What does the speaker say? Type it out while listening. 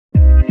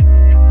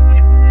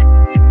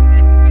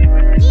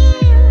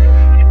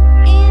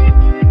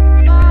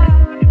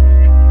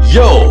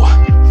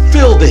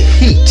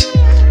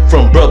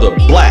brother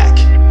Black.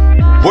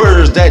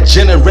 Words that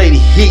generate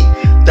heat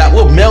that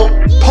will melt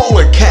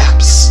polar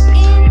caps.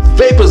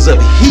 Vapors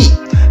of heat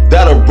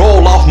that'll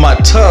roll off my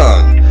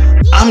tongue.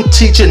 I'm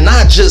teaching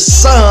not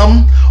just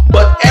some,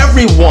 but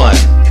everyone.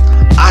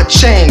 I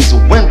change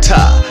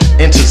winter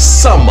into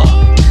summer.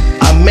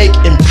 I make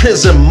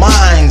imprisoned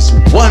minds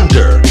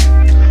wonder.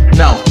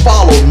 Now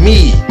follow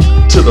me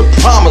to the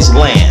promised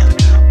land,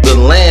 the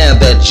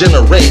land that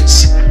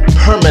generates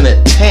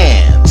permanent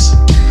tans.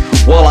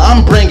 Well,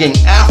 I'm bringing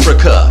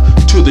Africa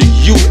to the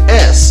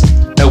US,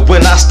 and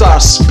when I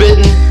start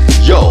spitting,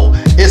 yo,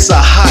 it's a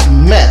hot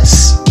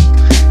mess.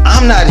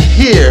 I'm not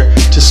here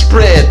to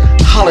spread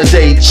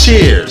holiday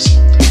cheers.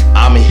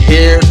 I'm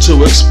here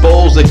to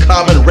expose the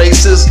common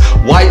races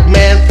white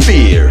man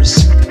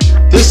fears.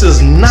 This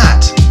is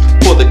not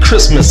for the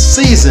Christmas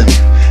season.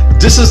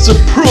 This is to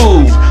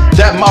prove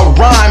that my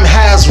rhyme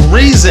has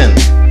reason.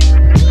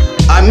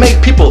 I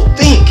make people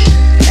think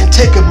and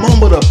take a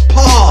moment of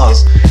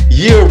pause.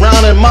 Year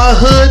round in my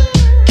hood,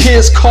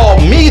 kids call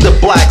me the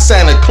Black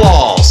Santa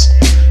Claus.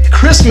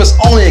 Christmas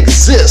only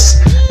exists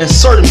in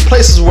certain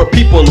places where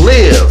people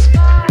live.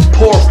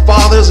 Poor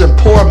fathers and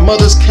poor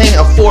mothers can't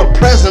afford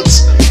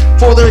presents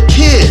for their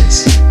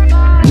kids.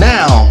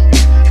 Now,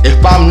 if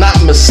I'm not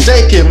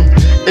mistaken,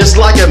 it's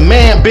like a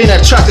man being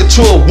attracted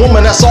to a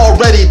woman that's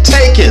already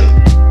taken.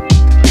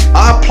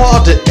 I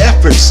applaud the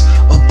efforts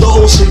of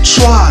those who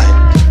try.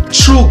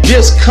 True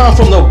gifts come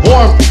from the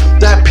warmth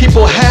that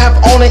people have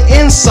on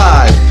the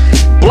inside.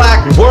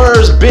 Black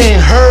words being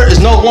heard is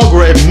no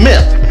longer a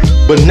myth,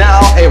 but now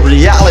a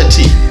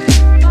reality.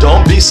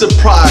 Don't be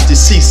surprised to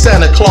see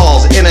Santa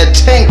Claus in a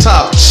tank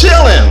top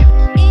chilling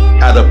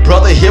at a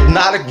Brother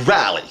Hypnotic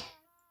rally.